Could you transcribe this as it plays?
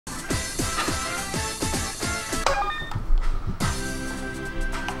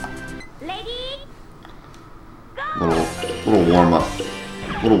Little warm up.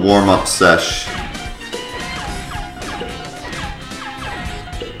 Little warm up sesh.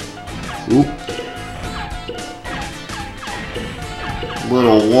 Oop.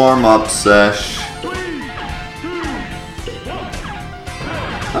 Little warm up sesh.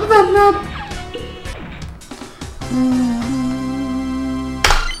 How did that not?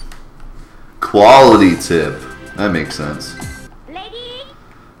 Quality tip. That makes sense.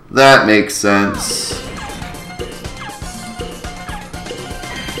 That makes sense.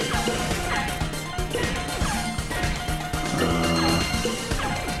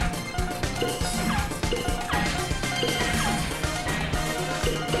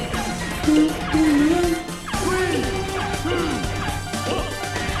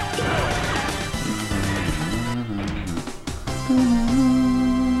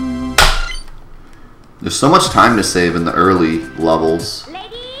 There's so much time to save in the early levels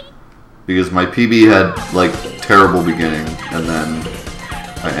because my PB had like terrible beginning and then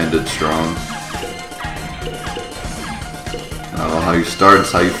I ended strong. I don't know how you start,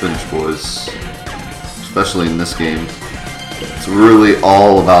 it's how you finish, boys. Especially in this game. It's really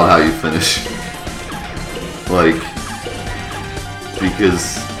all about how you finish. Like,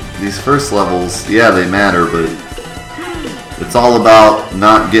 because these first levels, yeah, they matter, but it's all about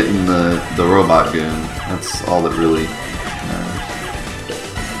not getting the robot goon. That's all that really matters.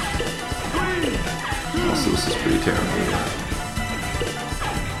 Also, this is pretty terrible.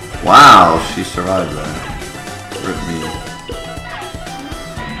 Wow, she survived that. Rip me.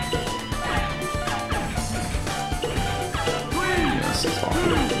 Yeah, this is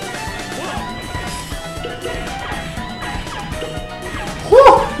awful.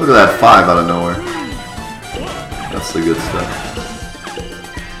 Whew! Look at that 5 out of nowhere. That's the good stuff.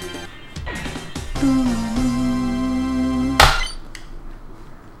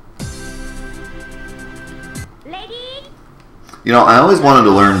 You know, I always wanted to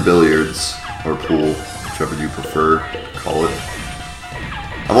learn billiards, or pool, whichever you prefer to call it.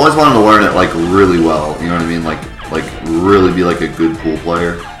 I've always wanted to learn it, like, really well, you know what I mean? Like really be, like, a good pool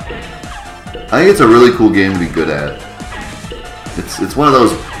player. I think it's a really cool game to be good at. It's one of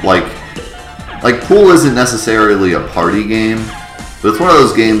those, like, pool isn't necessarily a party game, but it's one of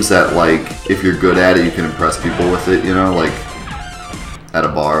those games that, like, if you're good at it, you can impress people with it, you know, like, at a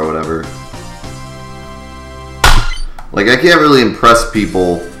bar or whatever. Like, I can't really impress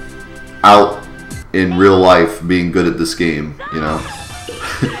people out in real life being good at this game, you know?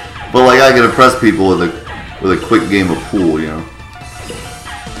 But, like, I can impress people with a quick game of pool, you know?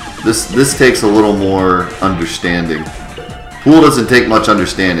 This takes a little more understanding. Pool doesn't take much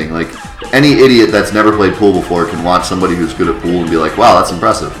understanding. Like, any idiot that's never played pool before can watch somebody who's good at pool and be like, wow, that's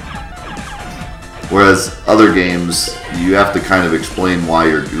impressive. Whereas other games, you have to kind of explain why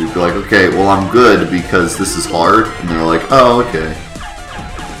you're good. You're like, okay, well, I'm good because this is hard. And they're like, oh, okay.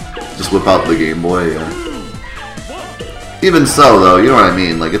 Just whip out the Game Boy, yeah. Even so, though, you know what I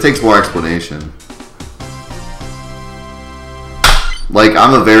mean? Like, it takes more explanation. Like,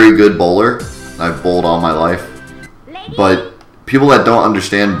 I'm a very good bowler. I've bowled all my life. But people that don't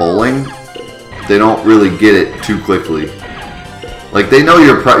understand bowling, they don't really get it too quickly. Like, they know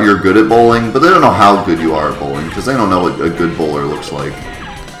you're good at bowling, but they don't know how good you are at bowling, because they don't know what a good bowler looks like,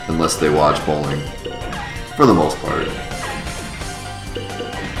 unless they watch bowling, for the most part.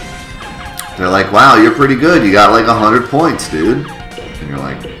 They're like, wow, you're pretty good, you got like 100 points, dude. And you're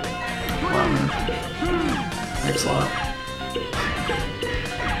like, wow, man. Thanks a lot.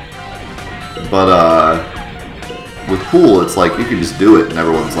 But, with pool, it's like, you can just do it, and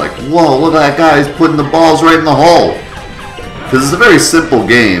everyone's like, whoa, look at that guy, he's putting the balls right in the hole. Because it's a very simple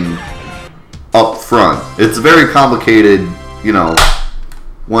game up front. It's very complicated, you know,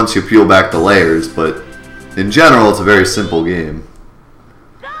 once you peel back the layers, but in general, it's a very simple game.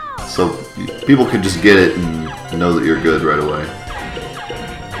 So people can just get it and know that you're good right away.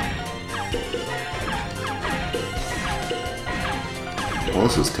 Well,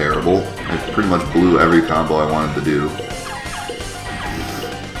 this was terrible. I pretty much blew every combo I wanted to do.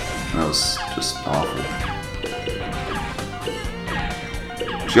 That was just awful.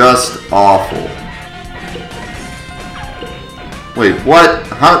 Just awful. Wait, what?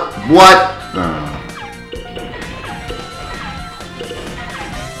 How? What?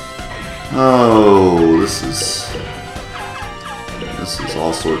 Oh, this is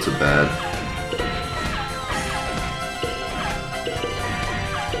all sorts of bad.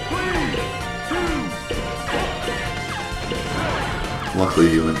 Luckily,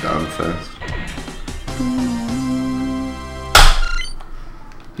 he went down fast.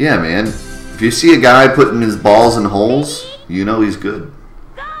 Yeah, man. If you see a guy putting his balls in holes, you know he's good.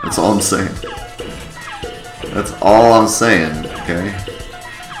 That's all I'm saying. That's all I'm saying, okay?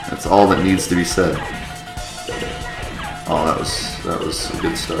 That's all that needs to be said. Oh, that was a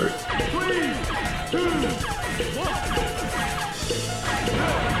good start.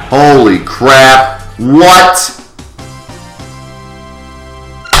 Holy crap! What?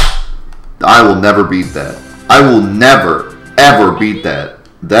 I will never beat that. I will never, ever beat that.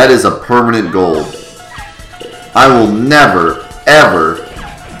 That is a permanent gold. I will never, ever,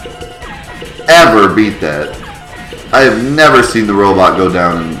 ever beat that. I have never seen the robot go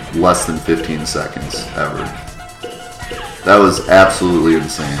down in less than 15 seconds, ever. That was absolutely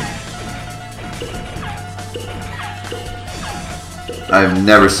insane. I've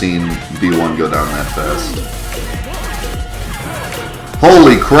never seen B1 go down that fast.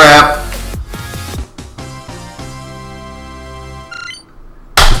 Holy crap!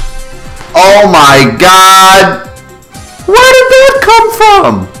 Oh my god! Where did that come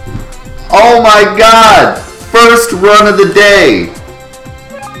from? Oh my god! First run of the day!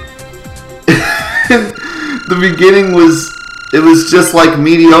 The beginning was just like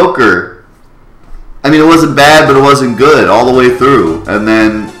mediocre. I mean, it wasn't bad, but it wasn't good all the way through. And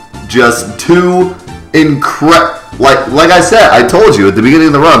then just two like I said, I told you at the beginning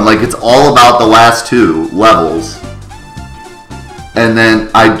of the run, like it's all about the last two levels. And then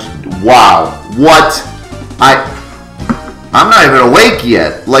wow, what? I'm not even awake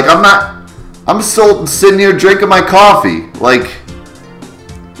yet. Like I'm still sitting here drinking my coffee. Like,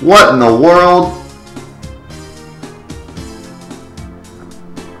 what in the world?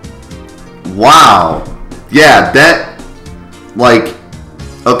 Wow. Yeah, that, like,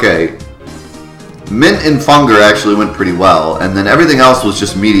 okay. Mint and Funger actually went pretty well, and then everything else was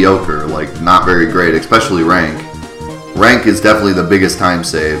just mediocre, like, not very great, especially Rank. Rank is definitely the biggest time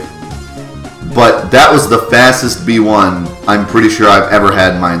save. But that was the fastest B1 I'm pretty sure I've ever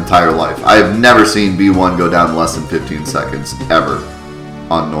had in my entire life. I have never seen B1 go down less than 15 seconds, ever,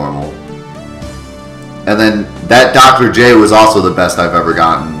 on normal. And then that Dr. J was also the best I've ever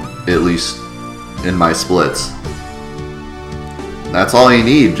gotten, at least in my splits. That's all you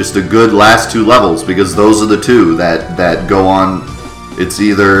need, just a good last two levels, because those are the two that go on. It's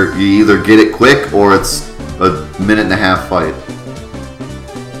either, you either get it quick or it's a minute-and-a-half fight.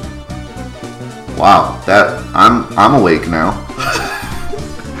 Wow, that I'm awake now.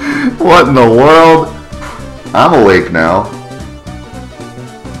 What in the world? I'm awake now.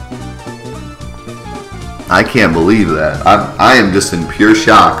 I can't believe that. I am just in pure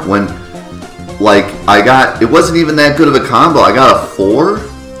shock. When, like, it wasn't even that good of a combo. I got a 4,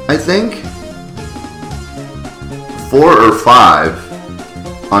 I think. 4 or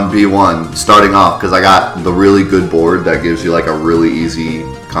 5 on B1 starting off, because I got the really good board that gives you like a really easy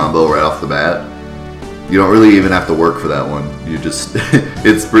combo right off the bat. You don't really even have to work for that one. You just,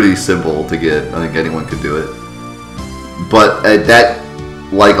 it's pretty simple to get. I think anyone could do it. But that,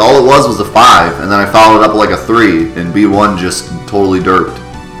 like, all it was a 5, and then I followed up with like a 3, and B1 just totally derped.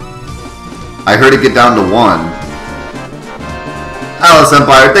 I heard it get down to 1. Alice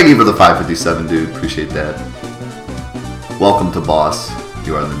Empire, thank you for the 557, dude. Appreciate that. Welcome to Boss.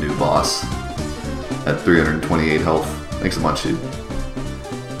 You are the new boss. At 328 health. Thanks so much, dude.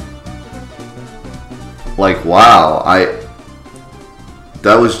 Like, wow,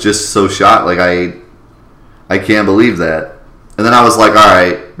 that was just so shot. Like, I can't believe that. And then I was like,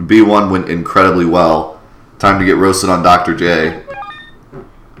 alright, B1 went incredibly well. Time to get roasted on Dr. J.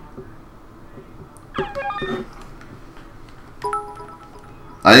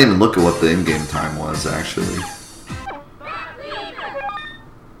 I didn't even look at what the in-game time was, actually.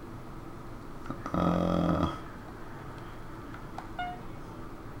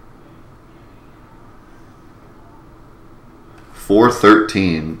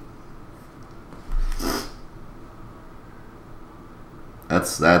 4:13.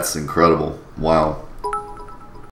 That's incredible. Wow.